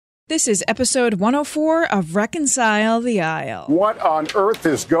This is episode 104 of Reconcile the Aisle. What on earth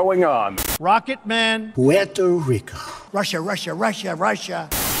is going on? Rocket Man. Puerto Rico. Russia.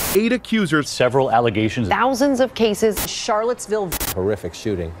 8 accusers. Several allegations. Thousands of cases. Charlottesville. Horrific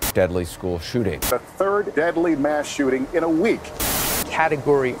shooting. Deadly school shooting. The third deadly mass shooting in a week.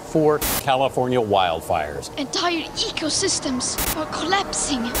 Category 4. California wildfires. Entire ecosystems are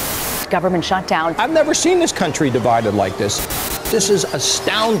collapsing. Government shutdown. I've never seen this country divided like this. This is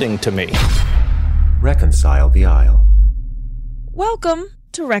astounding to me. Reconcile the Aisle. Welcome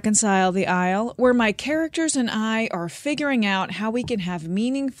to Reconcile the Aisle, where my characters and I are figuring out how we can have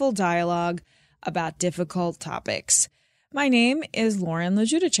meaningful dialogue about difficult topics. My name is Lauren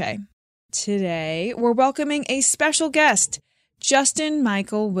LoGiudice. Today, we're welcoming a special guest, Justin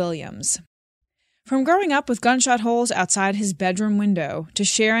Michael Williams. From growing up with gunshot holes outside his bedroom window to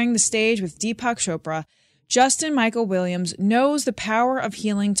sharing the stage with Deepak Chopra, Justin Michael Williams knows the power of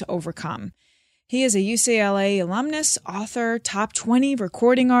healing to overcome. He is a UCLA alumnus, author, top 20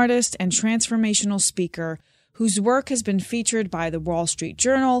 recording artist, and transformational speaker whose work has been featured by the Wall Street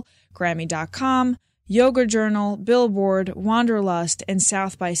Journal, Grammy.com, Yoga Journal, Billboard, Wanderlust, and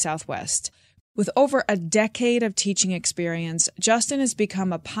South by Southwest. With over a decade of teaching experience, Justin has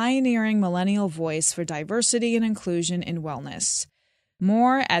become a pioneering millennial voice for diversity and inclusion in wellness.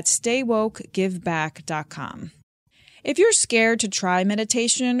 More at staywokegiveback.com. If you're scared to try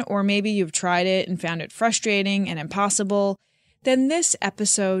meditation, or maybe you've tried it and found it frustrating and impossible, then this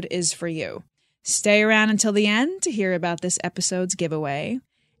episode is for you. Stay around until the end to hear about this episode's giveaway.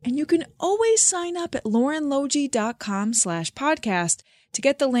 And you can always sign up at laurenlogie.com/podcast to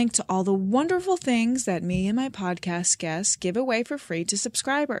get the link to all the wonderful things that me and my podcast guests give away for free to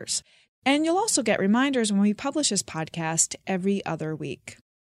subscribers. And you'll also get reminders when we publish this podcast every other week.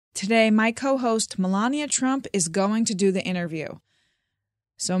 Today, my co-host Melania Trump is going to do the interview.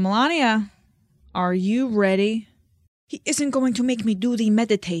 So Melania, are you ready? He isn't going to make me do the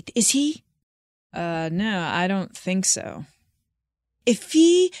meditate, is he? No, I don't think so. If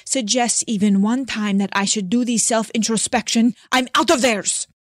he suggests even one time that I should do the self-introspection, I'm out of theirs.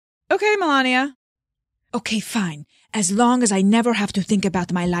 Okay, Melania. Okay, fine. As long as I never have to think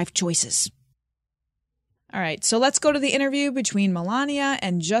about my life choices. All right, so let's go to the interview between Melania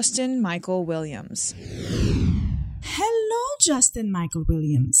and Justin Michael Williams. Hello, Justin Michael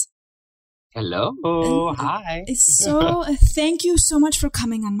Williams. Hello. Hi. So, thank you so much for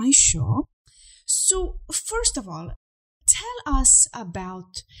coming on my show. So, first of all, tell us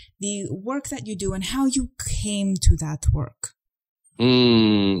about the work that you do and how you came to that work.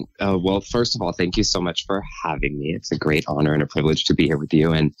 Well, first of all, thank you so much for having me. It's a great honor and a privilege to be here with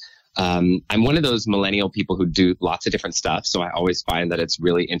you. And I'm one of those millennial people who do lots of different stuff. So I always find that it's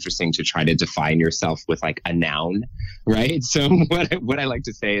really interesting to try to define yourself with like a noun, right? So what I like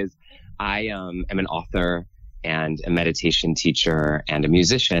to say is I am an author and a meditation teacher and a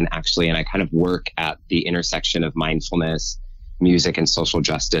musician, actually. And I kind of work at the intersection of mindfulness, music, and social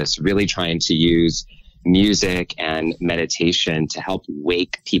justice, really trying to use music and meditation to help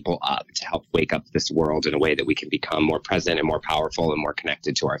wake people up, to help wake up this world in a way that we can become more present and more powerful and more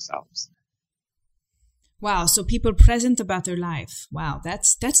connected to ourselves. Wow, so people present about their life. Wow,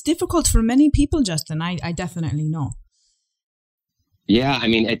 that's difficult for many people, Justin. I definitely know. Yeah, I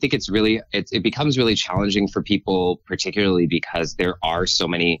mean, I think it becomes really challenging for people, particularly because there are so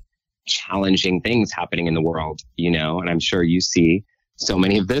many challenging things happening in the world, and I'm sure you see so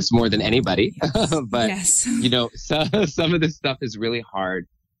many of this more than anybody. Yes. But, yes. some of this stuff is really hard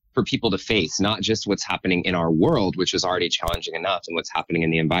for people to face, not just what's happening in our world, which is already challenging enough, and what's happening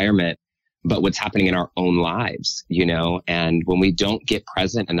in the environment, but what's happening in our own lives, and when we don't get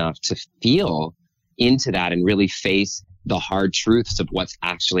present enough to feel into that and really face the hard truths of what's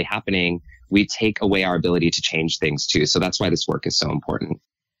actually happening, we take away our ability to change things too. So that's why this work is so important.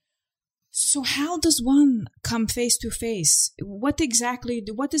 So how does one come face to face? What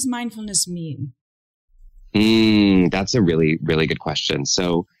does mindfulness mean? That's a really, really good question.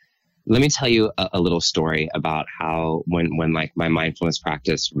 So let me tell you a little story about how when like my mindfulness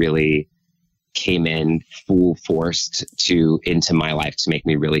practice really came in full force into my life to make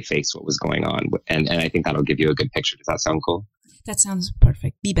me really face what was going on. And I think that'll give you a good picture. Does that sound cool? That sounds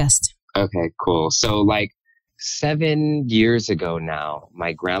perfect. Be best. Okay, cool. So like 7 years ago now,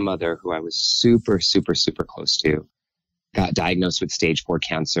 my grandmother, who I was super, super, super close to, got diagnosed with stage 4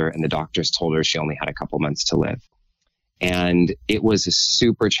 cancer, and the doctors told her she only had a couple months to live. And it was a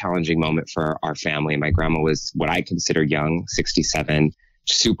super challenging moment for our family. My grandma was what I consider young, 67,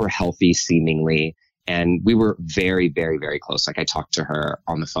 super healthy seemingly. And we were very, very, very close. Like I talked to her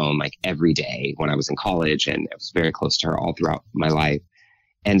on the phone like every day when I was in college, and I was very close to her all throughout my life.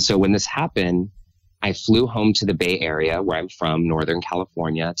 And so when this happened, I flew home to the Bay Area, where I'm from, Northern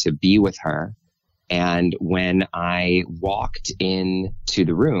California, to be with her. And when I walked into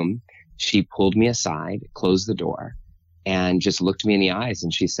the room, she pulled me aside, closed the door, and just looked me in the eyes.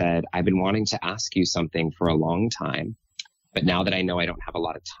 And she said, "I've been wanting to ask you something for a long time, but now that I know I don't have a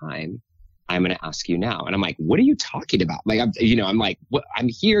lot of time, I'm going to ask you now." And I'm like, "What are you talking about?" Like, I'm like, "What? I'm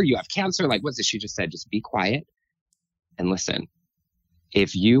here. You have cancer." Like, what's this? She just said, "Just be quiet and listen.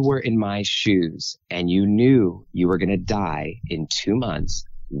 If you were in my shoes and you knew you were going to die in 2 months,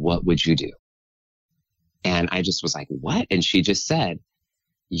 what would you do?" And I just was like, "What?" And she just said,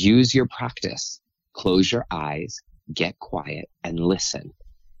 "Use your practice. Close your eyes, get quiet, and listen.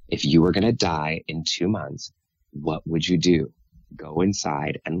 If you were going to die in 2 months, what would you do? Go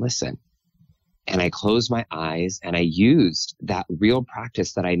inside and listen." And I closed my eyes and I used that real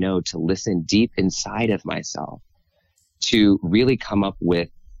practice that I know to listen deep inside of myself to really come up with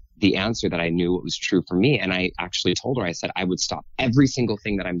the answer that I knew was true for me. And I actually told her, I said, I would stop every single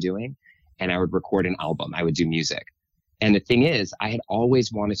thing that I'm doing and I would record an album. I would do music. And the thing is, I had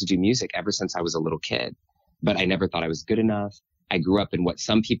always wanted to do music ever since I was a little kid, but I never thought I was good enough. I grew up in what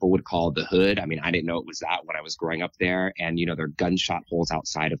some people would call the hood. I mean, I didn't know it was that when I was growing up there. And, you know, there are gunshot holes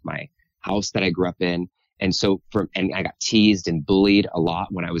outside of my house that I grew up in. And so and I got teased and bullied a lot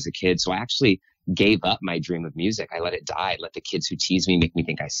when I was a kid. So I actually gave up my dream of music. I let it die. I let the kids who teased me make me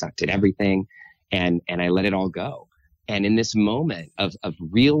think I sucked at everything. And I let it all go. And in this moment of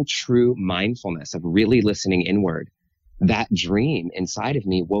real, true mindfulness, of really listening inward, that dream inside of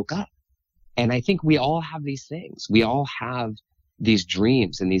me woke up. And I think we all have these things. We all have these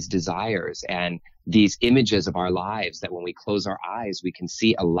dreams and these desires and these images of our lives that when we close our eyes, we can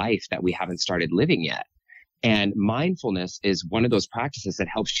see a life that we haven't started living yet. And mindfulness is one of those practices that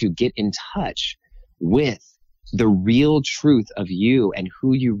helps you get in touch with the real truth of you and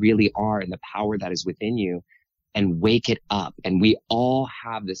who you really are and the power that is within you, and wake it up. And we all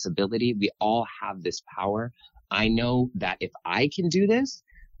have this ability. We all have this power. I know that if I can do this,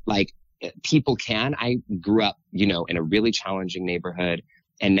 like people can. I grew up, you know, in a really challenging neighborhood.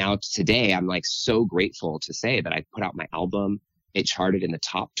 And now today I'm like so grateful to say that I put out my album. It charted in the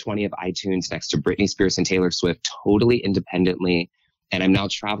top 20 of iTunes next to Britney Spears and Taylor Swift, totally independently. And I'm now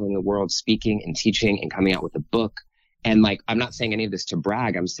traveling the world speaking and teaching and coming out with a book. And like, I'm not saying any of this to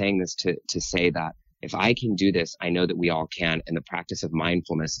brag. I'm saying this to say that if I can do this, I know that we all can. And the practice of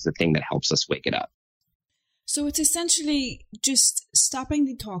mindfulness is the thing that helps us wake it up. So it's essentially just stopping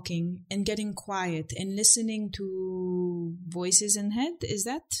the talking and getting quiet and listening to voices in head. Is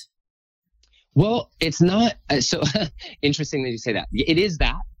that? Well, it's not. So interesting that you say that. It is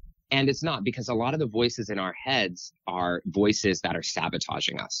that. And it's not, because a lot of the voices in our heads are voices that are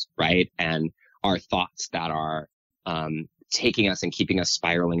sabotaging us, right? And our thoughts that are taking us and keeping us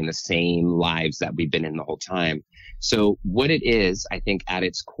spiraling in the same lives that we've been in the whole time. So what it is, I think at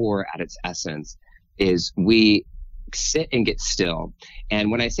its core, at its essence, is we sit and get still.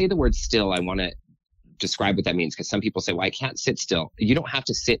 And when I say the word still, I want to describe what that means, because some people say, well, I can't sit still. You don't have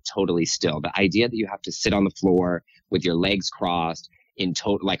to sit totally still. The idea that you have to sit on the floor with your legs crossed in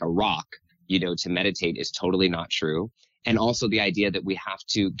like a rock, you know, to meditate is totally not true. And also the idea that we have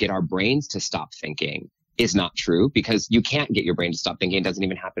to get our brains to stop thinking is not true, because you can't get your brain to stop thinking. It doesn't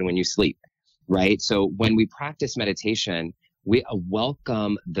even happen when you sleep, right? So when we practice meditation, we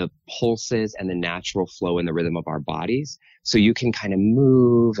welcome the pulses and the natural flow and the rhythm of our bodies. So you can kind of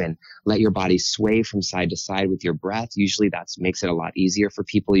move and let your body sway from side to side with your breath. Usually that makes it a lot easier for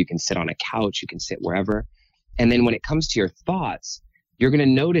people. You can sit on a couch, you can sit wherever. And then when it comes to your thoughts, you're going to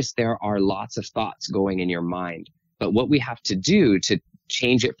notice there are lots of thoughts going in your mind. But what we have to do to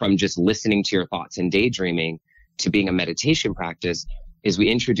change it from just listening to your thoughts and daydreaming to being a meditation practice is we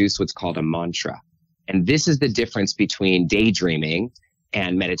introduce what's called a mantra. And this is the difference between daydreaming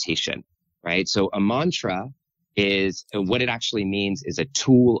and meditation, right? So a mantra is, what it actually means is a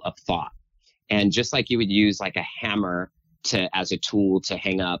tool of thought. And just like you would use like a hammer as a tool to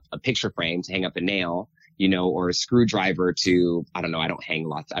hang up a picture frame, to hang up a nail, you know, or a screwdriver to, I don't know, I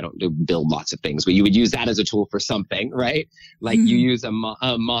don't build lots of things, but you would use that as a tool for something, right? Like you use a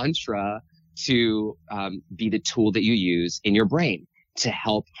mantra to be the tool that you use in your brain to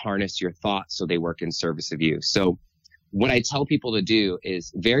help harness your thoughts so they work in service of you. So what I tell people to do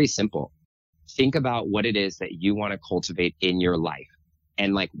is very simple. Think about what it is that you want to cultivate in your life,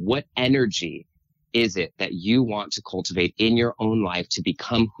 and like what energy is it that you want to cultivate in your own life to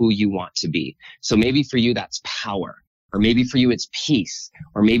become who you want to be. So maybe for you, that's power, or maybe for you, it's peace,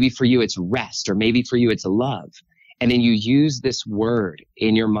 or maybe for you, it's rest, or maybe for you, it's love. And then you use this word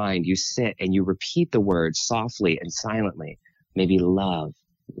in your mind. You sit and you repeat the word softly and silently. Maybe love,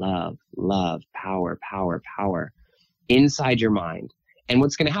 love, love, power, power, power inside your mind. And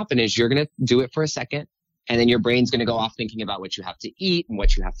what's going to happen is you're going to do it for a second, and then your brain's going to go off thinking about what you have to eat and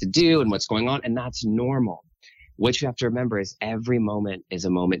what you have to do and what's going on. And that's normal. What you have to remember is every moment is a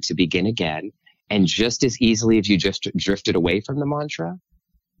moment to begin again. And just as easily as you just drifted away from the mantra,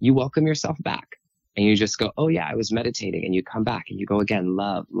 you welcome yourself back and you just go, oh yeah, I was meditating, and you come back and you go again,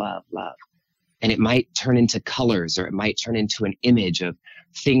 love, love, love. And it might turn into colors, or it might turn into an image of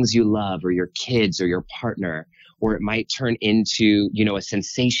things you love, or your kids or your partner, or it might turn into, you know, a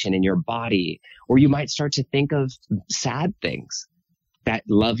sensation in your body, or you might start to think of sad things, that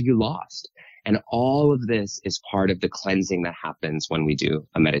love you lost. And all of this is part of the cleansing that happens when we do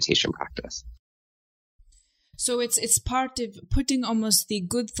a meditation practice. So it's part of putting almost the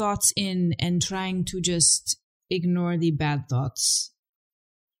good thoughts in and trying to just ignore the bad thoughts.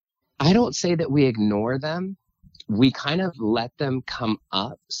 I don't say that we ignore them. We kind of let them come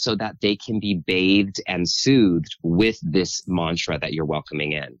up so that they can be bathed and soothed with this mantra that you're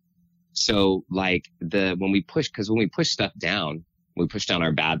welcoming in. So like when we push stuff down, we push down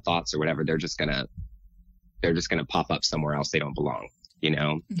our bad thoughts or whatever, they're just gonna pop up somewhere else. They don't belong, you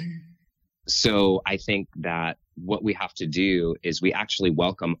know? Mm-hmm. So I think that what we have to do is we actually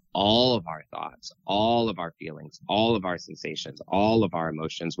welcome all of our thoughts, all of our feelings, all of our sensations, all of our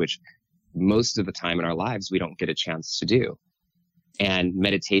emotions, which most of the time in our lives, we don't get a chance to do. And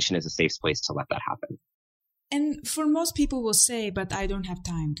meditation is a safe place to let that happen. And for most people will say, but I don't have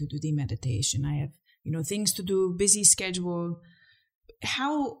time to do the meditation. I have, things to do, busy schedule.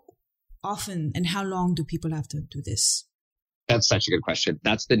 How often and how long do people have to do this? That's such a good question.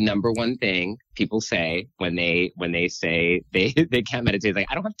 That's the number one thing people say when they say they can't meditate. Like,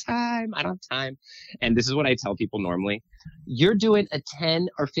 I don't have time. And this is what I tell people normally. You're doing a 10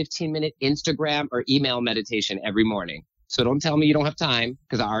 or 15 minute Instagram or email meditation every morning. So don't tell me you don't have time,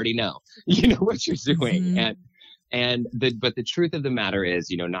 because I already know. You know what you're doing. Mm-hmm. But the truth of the matter is,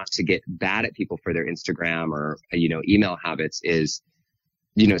 not to get bad at people for their Instagram or, email habits is,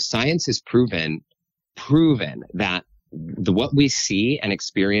 science has proven that what we see and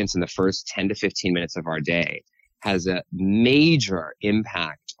experience in the first 10 to 15 minutes of our day has a major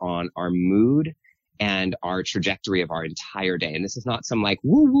impact on our mood and our trajectory of our entire day. And this is not some like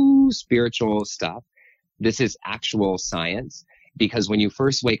woo-woo spiritual stuff. This is actual science, because when you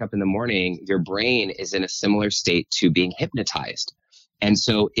first wake up in the morning, your brain is in a similar state to being hypnotized. And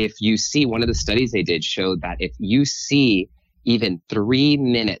so if you see, one of the studies they did showed that if you see even 3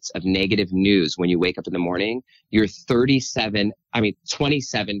 minutes of negative news when you wake up in the morning, you're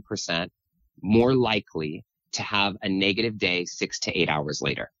 27% more likely to have a negative day 6 to 8 hours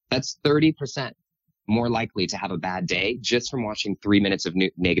later. That's 30% more likely to have a bad day just from watching 3 minutes of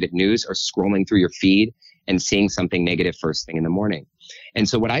negative news or scrolling through your feed and seeing something negative first thing in the morning. And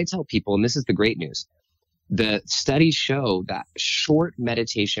so what I tell people, and this is the great news, the studies show that short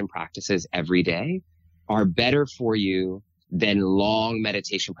meditation practices every day are better for you than long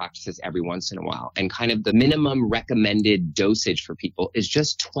meditation practices every once in a while. And kind of the minimum recommended dosage for people is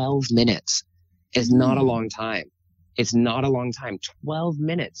just 12 minutes. It's not a long time. It's not a long time. 12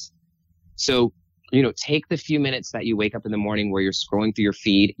 minutes. So, take the few minutes that you wake up in the morning where you're scrolling through your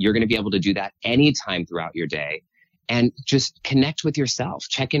feed. You're going to be able to do that anytime throughout your day, and just connect with yourself.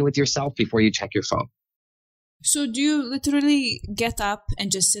 Check in with yourself before you check your phone. So do you literally get up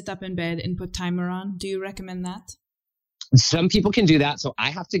and just sit up in bed and put timer on? Do you recommend that? Some people can do that. So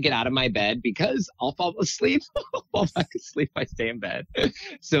I have to get out of my bed because I'll fall asleep. I'll fall asleep. I stay in bed.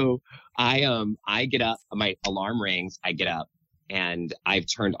 So I get up, my alarm rings, I get up, and I've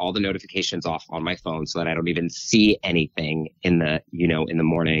turned all the notifications off on my phone so that I don't even see anything in the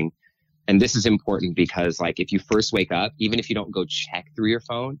morning. And this is important because, like, if you first wake up, even if you don't go check through your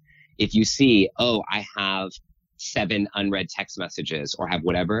phone, if you see, oh, I have 7 unread text messages or have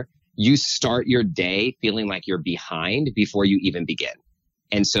whatever, you start your day feeling like you're behind before you even begin.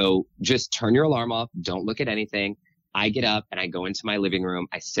 And so just turn your alarm off. Don't look at anything. I get up and I go into my living room.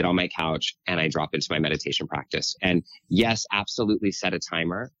 I sit on my couch and I drop into my meditation practice. And yes, absolutely set a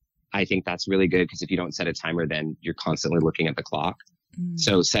timer. I think that's really good, because if you don't set a timer, then you're constantly looking at the clock.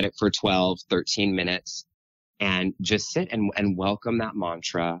 So set it for 12, 13 minutes and just sit and welcome that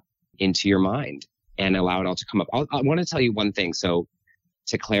mantra into your mind and allow it all to come up. I want to tell you one thing. So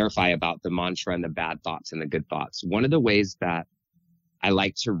to clarify about the mantra and the bad thoughts and the good thoughts, one of the ways that I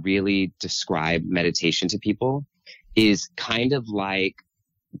like to really describe meditation to people is kind of like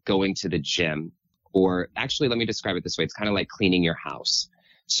going to the gym, or actually, let me describe it this way. It's kind of like cleaning your house.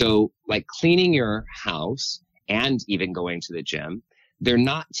 So like cleaning your house and even going to the gym, they're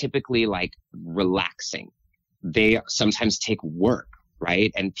not typically like relaxing. They sometimes take work,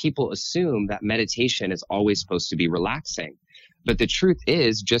 right? And people assume that meditation is always supposed to be relaxing. But the truth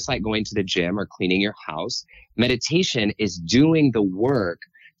is, just like going to the gym or cleaning your house, meditation is doing the work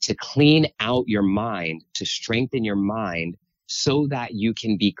to clean out your mind, to strengthen your mind so that you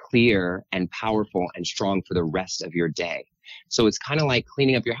can be clear and powerful and strong for the rest of your day. So it's kind of like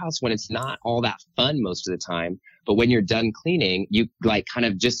cleaning up your house when it's not all that fun most of the time. But when you're done cleaning, you like kind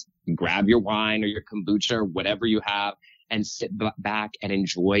of just grab your wine or your kombucha or whatever you have and sit back and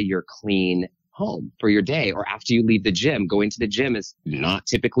enjoy your clean home for your day. Or after you leave the gym, going to the gym is not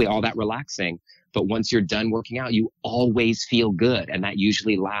typically all that relaxing. But once you're done working out, you always feel good. And that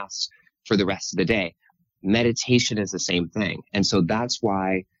usually lasts for the rest of the day. Meditation is the same thing. And so that's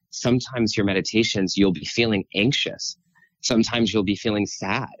why sometimes your meditations, you'll be feeling anxious. Sometimes you'll be feeling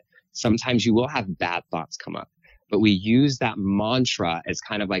sad. Sometimes you will have bad thoughts come up. But we use that mantra as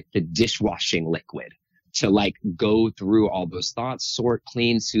kind of like the dishwashing liquid to like go through all those thoughts, sort,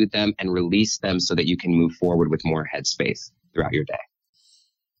 clean, soothe them, and release them so that you can move forward with more headspace throughout your day.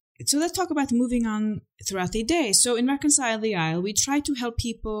 So let's talk about moving on throughout the day. So in Reconcile the Aisle, we try to help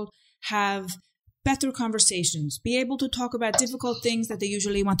people have better conversations, be able to talk about difficult things that they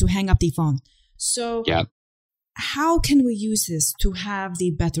usually want to hang up the phone. So how can we use this to have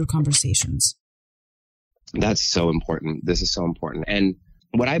the better conversations? That's so important. This is so important. And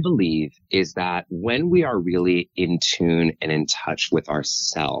what I believe is that when we are really in tune and in touch with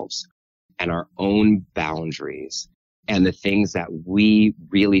ourselves and our own boundaries and the things that we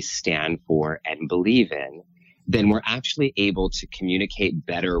really stand for and believe in, then we're actually able to communicate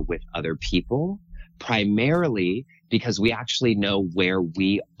better with other people, primarily because we actually know where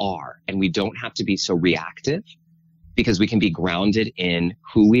we are and we don't have to be so reactive, because we can be grounded in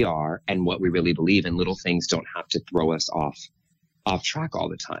who we are and what we really believe, and little things don't have to throw us off track all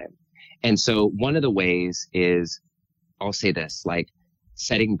the time. And so one of the ways is, I'll say this, like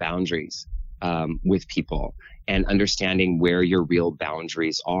setting boundaries with people and understanding where your real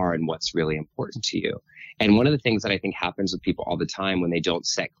boundaries are and what's really important to you. And one of the things that I think happens with people all the time when they don't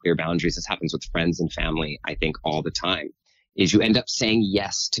set clear boundaries, this happens with friends and family, I think all the time, is you end up saying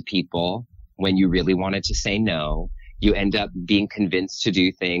yes to people when you really wanted to say no. You end up being convinced to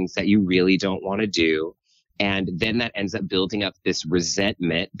do things that you really don't want to do. And then that ends up building up this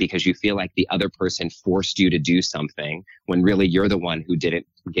resentment because you feel like the other person forced you to do something when really you're the one who didn't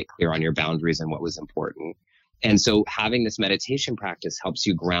get clear on your boundaries and what was important. And so having this meditation practice helps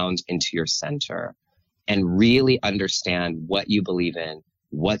you ground into your center and really understand what you believe in,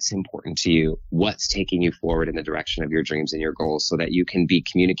 what's important to you, what's taking you forward in the direction of your dreams and your goals so that you can be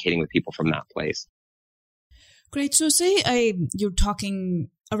communicating with people from that place. Great. So say you're talking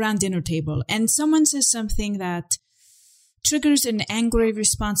around dinner table and someone says something that triggers an angry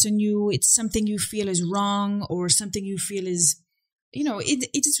response in you. It's something you feel is wrong or something you feel is,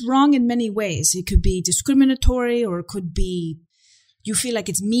 it is wrong in many ways. It could be discriminatory or it could be you feel like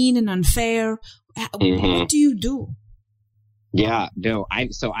it's mean and unfair. What do you do? Yeah, no,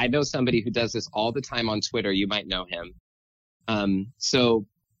 I know somebody who does this all the time on Twitter. You might know him. So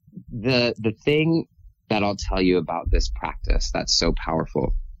the thing that I'll tell you about this practice that's so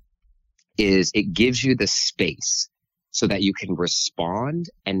powerful is it gives you the space so that you can respond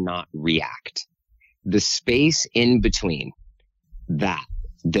and not react. The space in between that,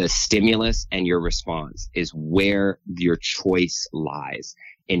 the stimulus and your response, is where your choice lies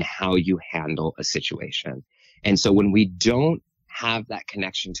in how you handle a situation. And so when we don't have that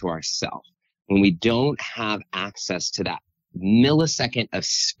connection to ourselves, when we don't have access to that millisecond of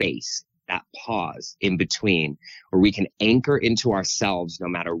space, that pause in between where we can anchor into ourselves no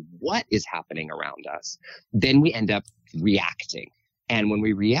matter what is happening around us, then we end up reacting. And when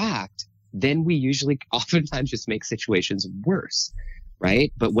we react, then we usually oftentimes just make situations worse,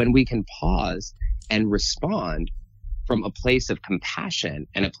 right? But when we can pause and respond from a place of compassion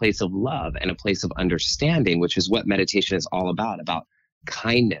and a place of love and a place of understanding, which is what meditation is all about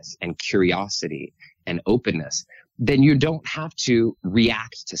kindness and curiosity and openness, then you don't have to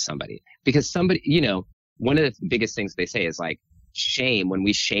react to somebody. Because somebody, one of the biggest things they say is like shame. When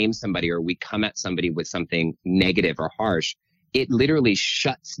we shame somebody or we come at somebody with something negative or harsh, it literally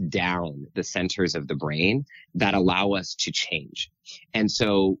shuts down the centers of the brain that allow us to change. And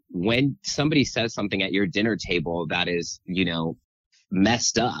so when somebody says something at your dinner table that is,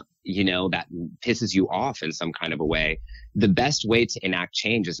 messed up, that pisses you off in some kind of a way, the best way to enact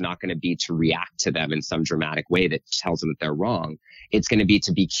change is not going to be to react to them in some dramatic way that tells them that they're wrong. It's going to be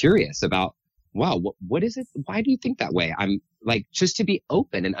to be curious about, wow, what is it? Why do you think that way? I'm like, just to be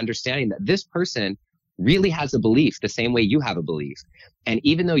open and understanding that this person really has a belief the same way you have a belief. And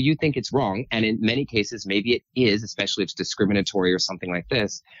even though you think it's wrong, and in many cases, maybe it is, especially if it's discriminatory or something like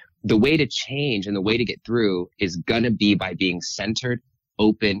this, the way to change and the way to get through is going to be by being centered,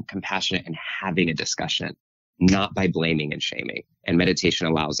 open, compassionate, and having a discussion, not by blaming and shaming. And meditation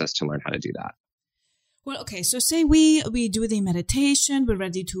allows us to learn how to do that. Well, okay, so say we do the meditation, we're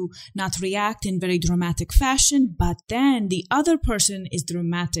ready to not react in very dramatic fashion, but then the other person is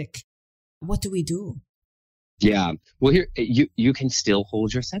dramatic. What do we do? Yeah, well, here you can still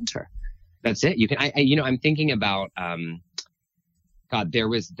hold your center. That's it. You can. I'm thinking about God. There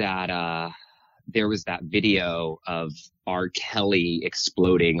was that video of R. Kelly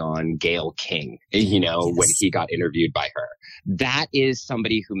exploding on Gayle King. Yes. When he got interviewed by her. That is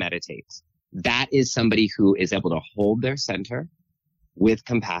somebody who meditates. That is somebody who is able to hold their center with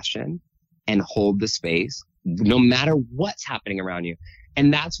compassion and hold the space no matter what's happening around you.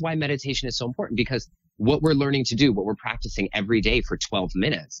 And that's why meditation is so important, because what we're learning to do, what we're practicing every day for 12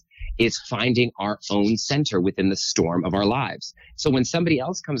 minutes is finding our own center within the storm of our lives. So when somebody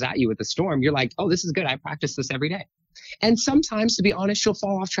else comes at you with a storm, you're like, oh, this is good. I practice this every day. And sometimes, to be honest, you'll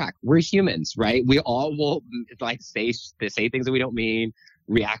fall off track. We're humans, right? We all will say things that we don't mean,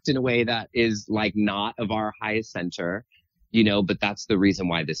 react in a way that is not of our highest center, but that's the reason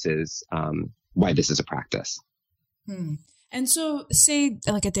why this is a practice. And so say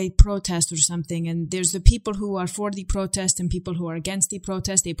at a protest or something, and there's the people who are for the protest and people who are against the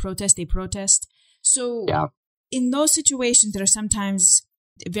protest, they protest. So yeah. In those situations, there are sometimes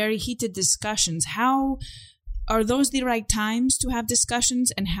very heated discussions. How are those the right times to have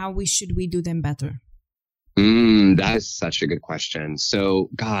discussions, and how should we do them better? That is such a good question. So,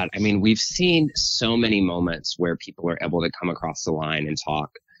 God, we've seen so many moments where people are able to come across the line and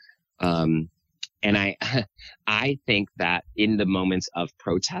talk. And I think that in the moments of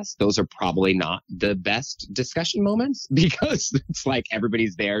protest, those are probably not the best discussion moments, because it's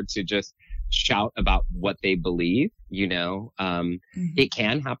everybody's there to just shout about what they believe, It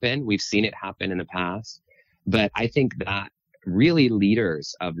can happen. We've seen it happen in the past. But I think that really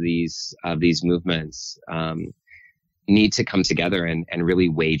leaders of these movements need to come together and really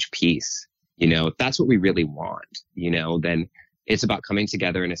wage peace. If that's what we really want, then it's about coming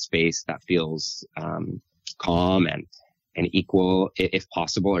together in a space that feels calm and equal, if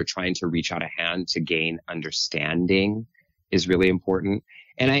possible, or trying to reach out a hand to gain understanding is really important.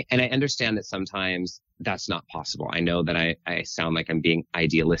 And I understand that sometimes that's not possible. I know that I sound like I'm being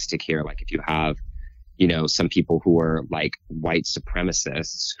idealistic here. If you have, some people who are white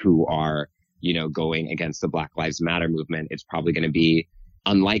supremacists who are, going against the Black Lives Matter movement, it's probably going to be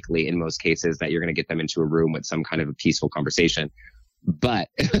unlikely in most cases that you're going to get them into a room with some kind of a peaceful conversation. But,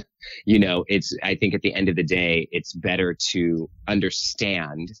 I think at the end of the day, it's better to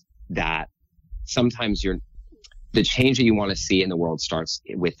understand that sometimes the change that you want to see in the world starts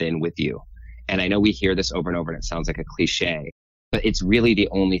with you. And I know we hear this over and over and it sounds like a cliche, but it's really the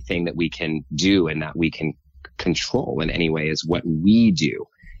only thing that we can do and that we can control in any way is what we do.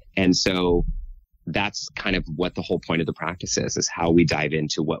 And so that's kind of what the whole point of the practice is how we dive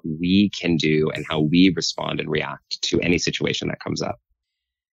into what we can do and how we respond and react to any situation that comes up.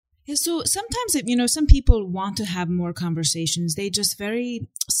 Yeah, so sometimes, some people want to have more conversations. They're just very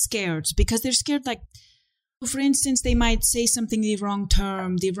scared because they're scared, for instance, they might say something, the wrong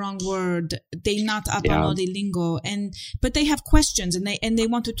term, the wrong word. They're not up on all the lingo, but they have questions and they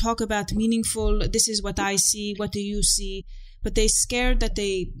want to talk about meaningful. This is what I see. What do you see? But they're scared that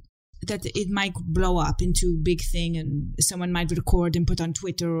it might blow up into a big thing and someone might record and put on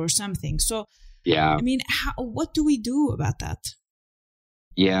Twitter or something. So, yeah, what do we do about that?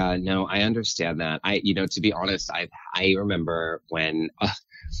 Yeah, no, I understand that. To be honest, I remember when,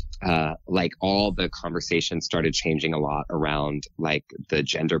 all the conversations started changing a lot around the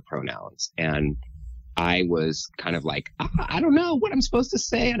gender pronouns. And I was kind of I don't know what I'm supposed to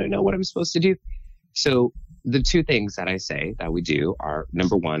say. I don't know what I'm supposed to do. So the two things that I say that we do are,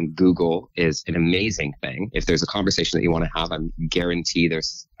 number one, Google is an amazing thing. If there's a conversation that you want to have, I'm guarantee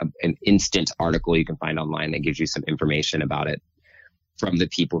there's an instant article you can find online that gives you some information about it from the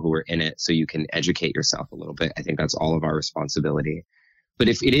people who are in it, so you can educate yourself a little bit. I think that's all of our responsibility. But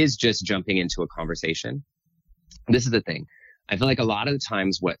if it is just jumping into a conversation, this is the thing. I feel like a lot of the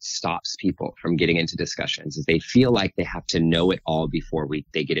times what stops people from getting into discussions is they feel like they have to know it all before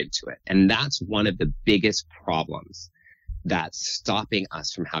they get into it. And that's one of the biggest problems that's stopping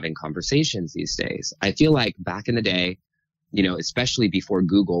us from having conversations these days. I feel like back in the day, especially before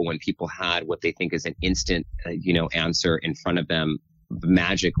Google, when people had what they think is an instant, answer in front of them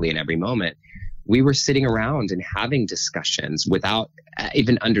magically in every moment, we were sitting around and having discussions without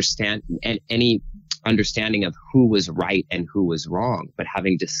even understanding any understanding of who was right and who was wrong, but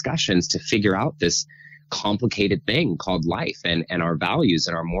having discussions to figure out this complicated thing called life and our values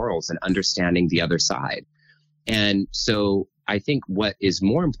and our morals and understanding the other side. And so I think what is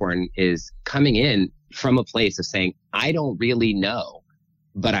more important is coming in from a place of saying, I don't really know,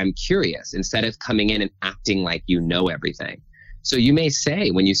 but I'm curious, instead of coming in and acting like you know everything. So you may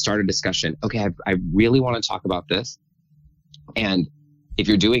say when you start a discussion, okay, I really want to talk about this. And if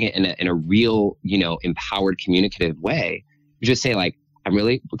you're doing it in a real, empowered, communicative way, you just say like, I'm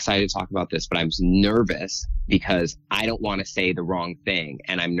really excited to talk about this, but I'm nervous because I don't want to say the wrong thing.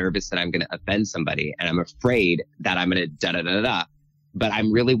 And I'm nervous that I'm going to offend somebody. And I'm afraid that I'm going to da-da-da-da. But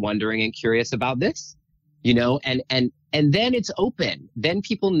I'm really wondering and curious about this, and then it's open. Then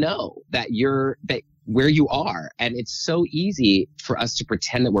people know that where you are. And it's so easy for us to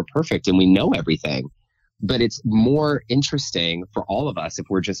pretend that we're perfect and we know everything. But it's more interesting for all of us if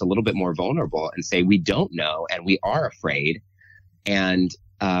we're just a little bit more vulnerable and say we don't know and we are afraid. And,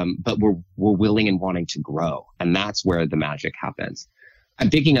 but we're willing and wanting to grow. And that's where the magic happens. I'm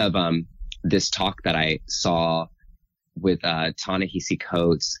thinking of, this talk that I saw with, Ta-Nehisi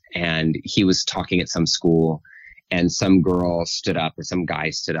Coates, and he was talking at some school and some girl stood up or some guy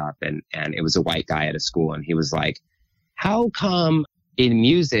stood up and it was a white guy at a school. And he was like, how come in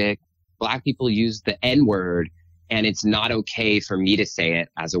music, Black people use the N-word and it's not okay for me to say it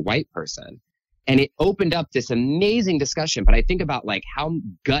as a white person? And it opened up this amazing discussion. But I think about like how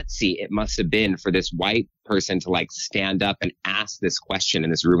gutsy it must have been for this white person to like stand up and ask this question in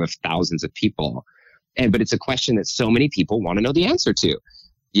this room of thousands of people. But it's a question that so many people want to know the answer to,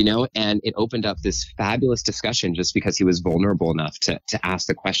 and it opened up this fabulous discussion just because he was vulnerable enough to ask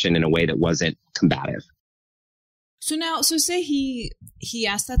the question in a way that wasn't combative. So say he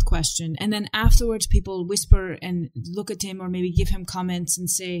asked that question, and then afterwards people whisper and look at him or maybe give him comments and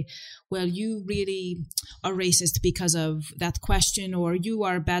say, well, you really are racist because of that question, or you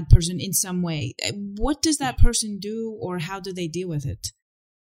are a bad person in some way. What does that person do, or how do they deal with it?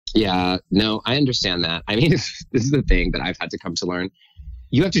 Yeah, no, I understand that. I mean, this is the thing that I've had to come to learn.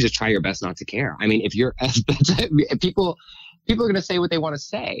 You have to just try your best not to care. I mean, if people are going to say what they want to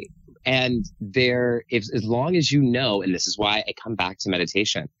say. And as long as you know, and this is why I come back to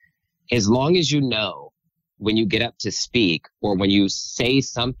meditation, as long as you know when you get up to speak or when you say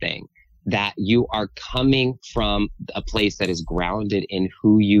something that you are coming from a place that is grounded in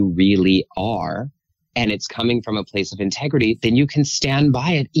who you really are, and it's coming from a place of integrity, then you can stand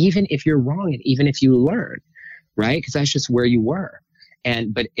by it, even if you're wrong and even if you learn, right? Because that's just where you were.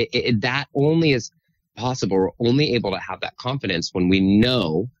 But that only is possible. We're only able to have that confidence when we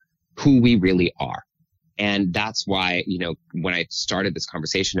know who we really are. And that's why, when I started this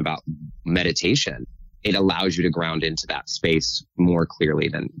conversation about meditation, it allows you to ground into that space more clearly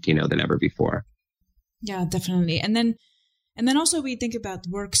than ever before. Yeah, definitely. And then also we think about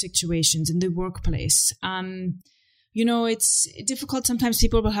work situations in the workplace. It's difficult. Sometimes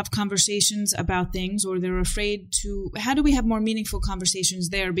people will have conversations about things, or they're afraid to. How do we have more meaningful conversations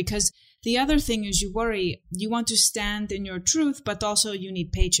there? Because the other thing is you worry, you want to stand in your truth, but also you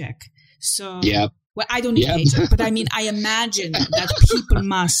need paycheck. So, yeah. Well, I don't need paycheck, but I mean, I imagine that people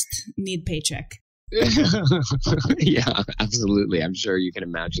must need paycheck. Yeah, absolutely. I'm sure you can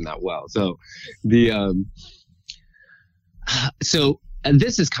imagine that well. So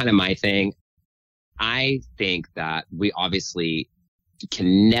this is kind of my thing. I think that we obviously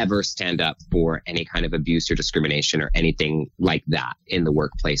can never stand up for any kind of abuse or discrimination or anything like that in the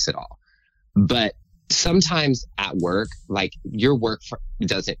workplace at all. But sometimes at work, like your work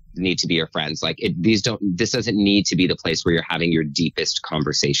doesn't need to be your friends. Like this doesn't need to be the place where you're having your deepest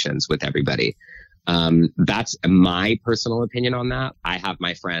conversations with everybody. That's my personal opinion on that. I have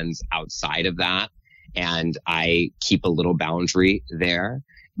my friends outside of that, and I keep a little boundary there.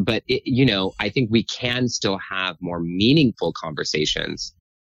 But, I think we can still have more meaningful conversations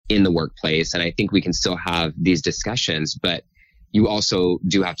in the workplace. And I think we can still have these discussions, but you also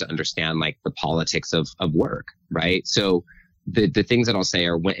do have to understand like the politics of work, right? So the things that I'll say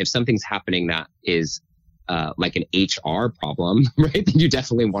are if something's happening that is like an HR problem, right, then you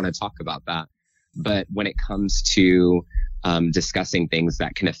definitely want to talk about that. But when it comes to discussing things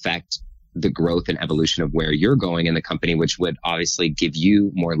that can affect the growth and evolution of where you're going in the company, which would obviously give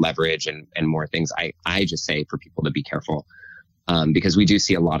you more leverage and more things, I just say for people to be careful, because we do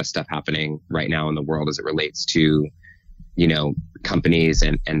see a lot of stuff happening right now in the world as it relates to, companies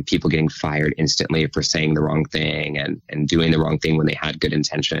and people getting fired instantly for saying the wrong thing and doing the wrong thing when they had good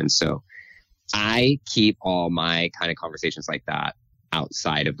intentions. So I keep all my kind of conversations like that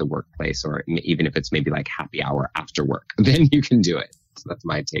outside of the workplace, or even if it's maybe like happy hour after work, then you can do it. So that's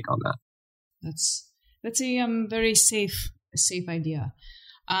my take on that. That's That's a very safe idea.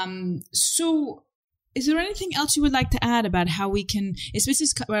 So, is there anything else you would like to add about how we can?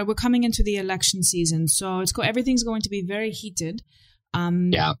 We're coming into the election season, so everything's going to be very heated.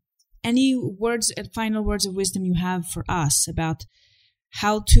 Yeah. Any final words of wisdom you have for us about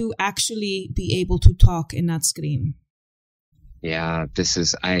how to actually be able to talk and not scream? Yeah,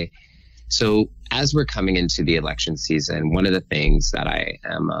 so as we're coming into the election season, one of the things that I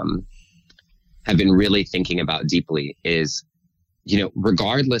have been really thinking about deeply is,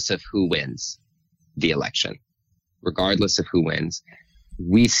 regardless of who wins the election,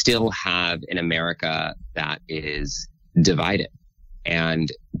 we still have an America that is divided.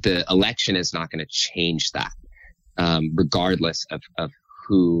 And the election is not going to change that, regardless of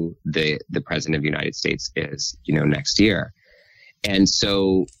who the president of the United States is, next year. And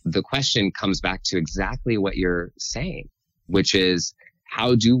so the question comes back to exactly what you're saying, which is,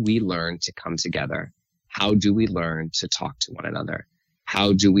 how do we learn to come together? How do we learn to talk to one another?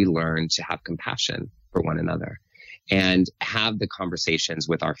 How do we learn to have compassion for one another and have the conversations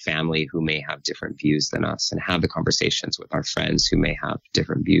with our family who may have different views than us, and have the conversations with our friends who may have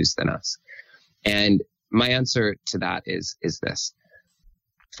different views than us? And my answer to that is this.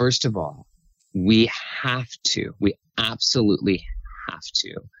 First of all, we absolutely have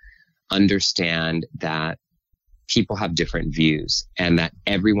to understand that people have different views and that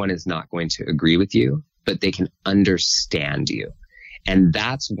everyone is not going to agree with you, but they can understand you. And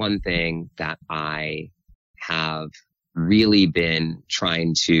that's one thing that I have really been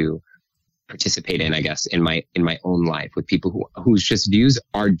trying to participate in, I guess, in my own life, with people whose just views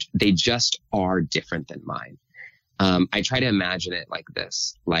are different than mine. I try to imagine it like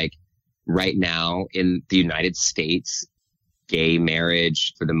this, like right now in the United States, gay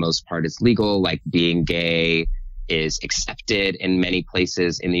marriage for the most part is legal. Like being gay is accepted in many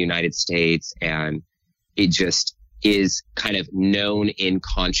places in the United States. And it just is kind of known in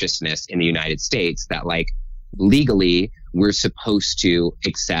consciousness in the United States that like legally we're supposed to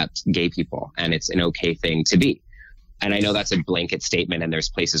accept gay people and it's an okay thing to be. And I know that's a blanket statement and there's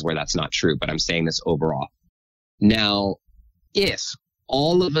places where that's not true, but I'm saying this overall. Now, if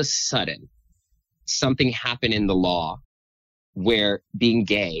all of a sudden something happened in the law where being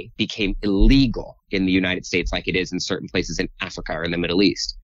gay became illegal in the United States, like it is in certain places in Africa or in the Middle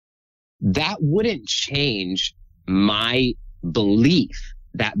East, that wouldn't change my belief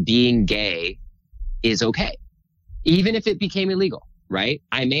that being gay is okay, even if it became illegal, right?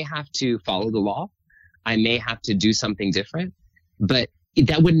 I may have to follow the law. I may have to do something different, but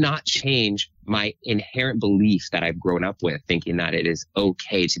that would not change my inherent belief that I've grown up with, thinking that it is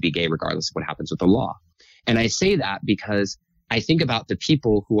okay to be gay regardless of what happens with the law. And I say that because I think about the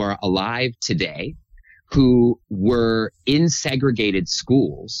people who are alive today, who were in segregated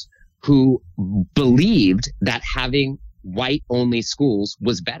schools, who believed that having white-only schools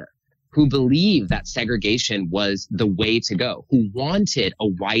was better, who believed that segregation was the way to go, who wanted a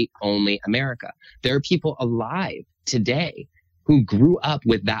white-only America. There are people alive today who grew up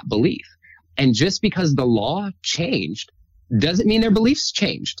with that belief. And just because the law changed doesn't mean their beliefs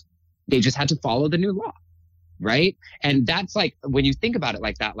changed. They just had to follow the new law, right? And that's like, when you think about it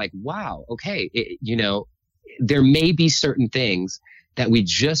like that, like, wow, okay, there may be certain things that we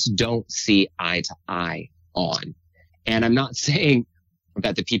just don't see eye to eye on. And I'm not saying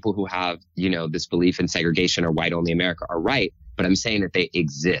that the people who have, this belief in segregation or white-only America are right, but I'm saying that they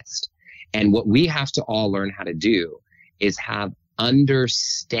exist. And what we have to all learn how to do is have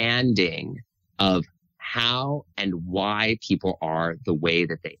understanding of how and why people are the way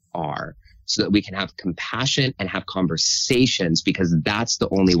that they are, so that we can have compassion and have conversations, because that's the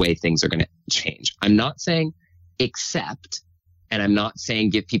only way things are going to change. I'm not saying accept, and I'm not saying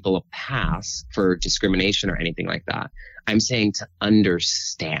give people a pass for discrimination or anything like that. I'm saying to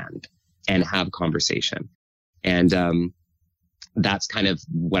understand and have conversation. And that's kind of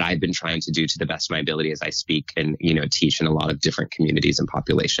what I've been trying to do to the best of my ability as I speak and, teach in a lot of different communities and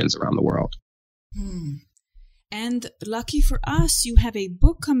populations around the world. And lucky for us, you have a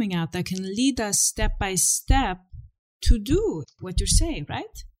book coming out that can lead us step by step to do what you say, right?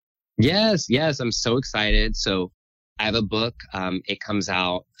 Yes. I'm so excited. So I have a book. It comes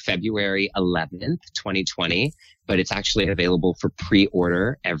out February 11th, 2020, but it's actually available for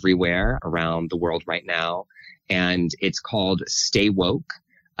pre-order everywhere around the world right now. And it's called Stay Woke,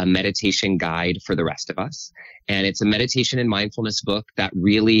 a meditation guide for the rest of us. And it's a meditation and mindfulness book that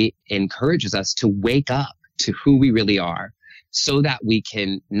really encourages us to wake up to who we really are, so that we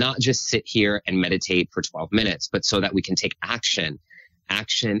can not just sit here and meditate for 12 minutes, but so that we can take action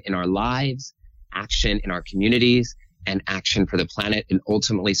in our lives, action in our communities, and action for the planet, and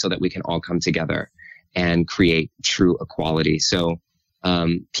ultimately so that we can all come together. and create true equality. So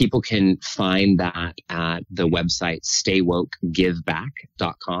people can find that at the website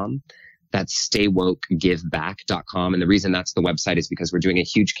staywokegiveback.com. That's staywokegiveback.com. And the reason that's the website is because we're doing a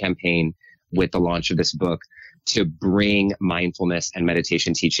huge campaign with the launch of this book to bring mindfulness and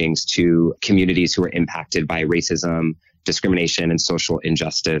meditation teachings to communities who are impacted by racism, discrimination, and social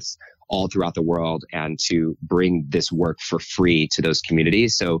injustice all throughout the world, and to bring this work for free to those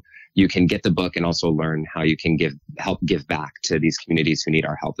communities. So you can get the book and also learn how you can help give back to these communities who need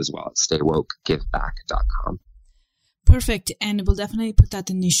our help as well at staywokegiveback.com. Perfect. And we'll definitely put that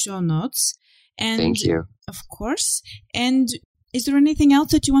in the show notes. And thank you. Of course. And is there anything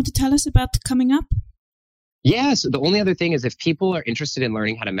else that you want to tell us about coming up? Yeah. So the only other thing is if people are interested in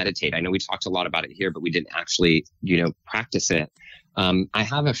learning how to meditate, I know we talked a lot about it here, but we didn't actually, practice it. I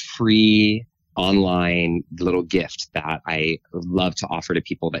have a free online little gift that I love to offer to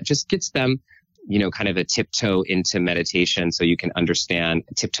people that just gets them, kind of a tiptoe into meditation, so you can understand,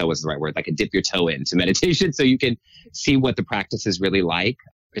 tiptoe is the right word, like a dip your toe into meditation, so you can see what the practice is really like,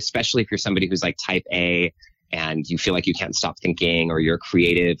 especially if you're somebody who's like type A and you feel like you can't stop thinking, or you're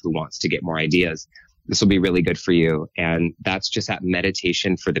creative who wants to get more ideas. This will be really good for you. And that's just at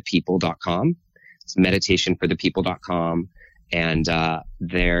meditationforthepeople.com. It's meditationforthepeople.com. And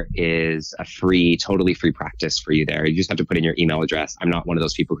there is a totally free practice for you there. You just have to put in your email address. I'm not one of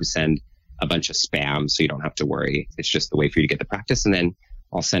those people who send a bunch of spam, so you don't have to worry. It's just the way for you to get the practice. And then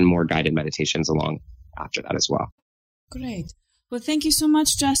I'll send more guided meditations along after that as well. Great. Well, thank you so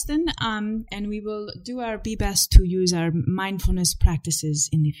much, Justin. And we will do our best to use our mindfulness practices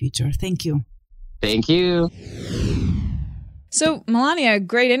in the future. Thank you. Thank you. So, Melania,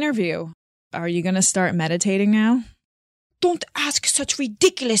 great interview. Are you going to start meditating now? Don't ask such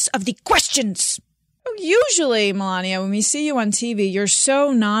ridiculous of the questions. Usually, Melania, when we see you on TV, you're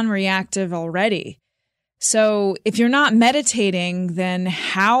so non-reactive already. So if you're not meditating, then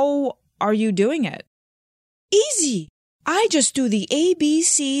how are you doing it? Easy. I just do the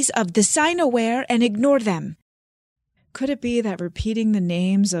ABCs of design aware and ignore them. Could it be that repeating the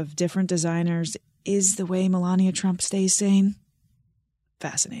names of different designers is the way Melania Trump stays sane?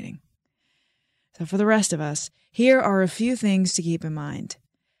 Fascinating. So for the rest of us, here are a few things to keep in mind.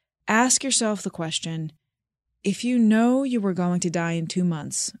 Ask yourself the question, if you know you were going to die in 2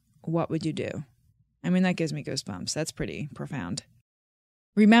 months, what would you do? I mean, that gives me goosebumps. That's pretty profound.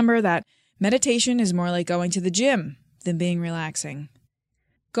 Remember that meditation is more like going to the gym than being relaxing.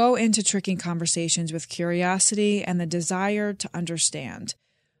 Go into tricking conversations with curiosity and the desire to understand.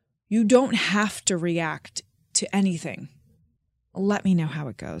 You don't have to react to anything. Let me know how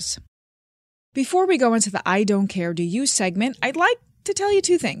it goes. Before we go into the I Don't Care, Do You segment, I'd like to tell you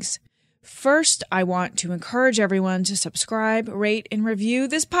 2 things. First, I want to encourage everyone to subscribe, rate, and review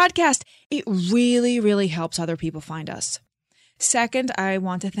this podcast. It really, really helps other people find us. Second, I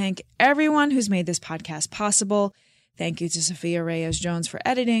want to thank everyone who's made this podcast possible. Thank you to Sophia Reyes-Jones for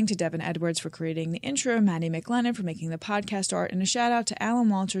editing, to Devin Edwards for creating the intro, Maddie McLennan for making the podcast art, and a shout out to Alan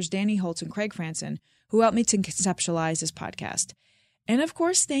Walters, Danny Holtz, and Craig Franson, who helped me to conceptualize this podcast. And of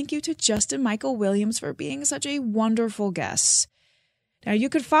course, thank you to Justin Michael Williams for being such a wonderful guest. Now, you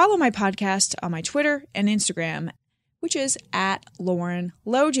could follow my podcast on my Twitter and Instagram, which is at Lauren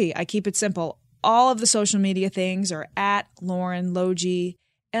Logi. I keep it simple. All of the social media things are at Lauren Logi,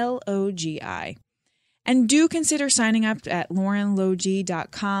 Logi. And do consider signing up at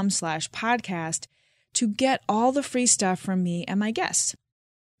laurenlogi.com/podcast to get all the free stuff from me and my guests.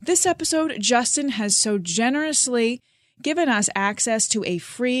 This episode, Justin has so generously given us access to a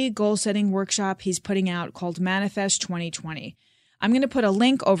free goal-setting workshop he's putting out called Manifest 2020. I'm going to put a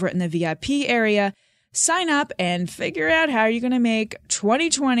link over in the VIP area. Sign up and figure out how you're going to make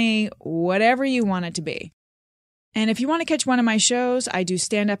 2020 whatever you want it to be. And if you want to catch one of my shows, I do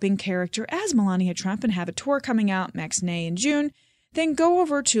stand-up in character as Melania Trump and have a tour coming out next May and June. Then go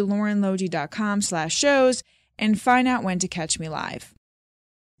over to laurenlogi.com/shows and find out when to catch me live.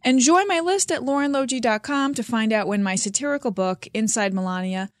 Enjoy my list at laurenlogi.com to find out when my satirical book, Inside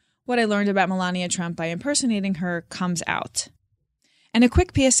Melania, What I Learned About Melania Trump by Impersonating Her, comes out. And a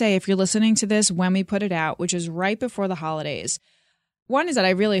quick PSA if you're listening to this when we put it out, which is right before the holidays. One is that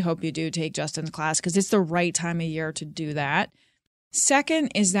I really hope you do take Justin's class because it's the right time of year to do that.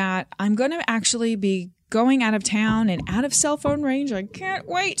 Second is that I'm going to actually be going out of town and out of cell phone range. I can't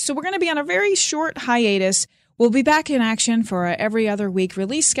wait. So we're going to be on a very short hiatus. We'll be back in action for a every other week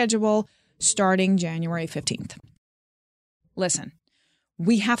release schedule starting January 15th. Listen,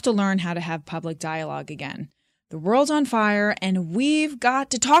 we have to learn how to have public dialogue again. The world's on fire and we've got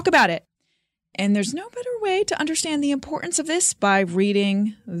to talk about it. And there's no better way to understand the importance of this by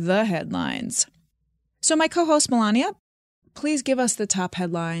reading the headlines. So my co-host Melania, please give us the top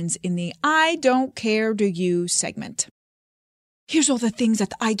headlines in the I Don't Care Do You segment. Here's all the things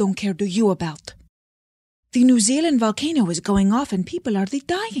that I don't care do you about. The New Zealand volcano is going off and people are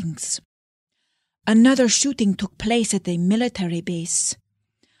dying. Another shooting took place at a military base.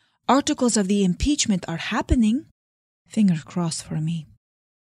 Articles of the impeachment are happening. Fingers crossed for me.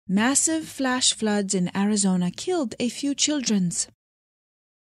 Massive flash floods in Arizona killed a few children.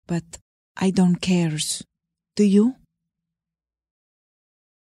 But I don't cares. Do you?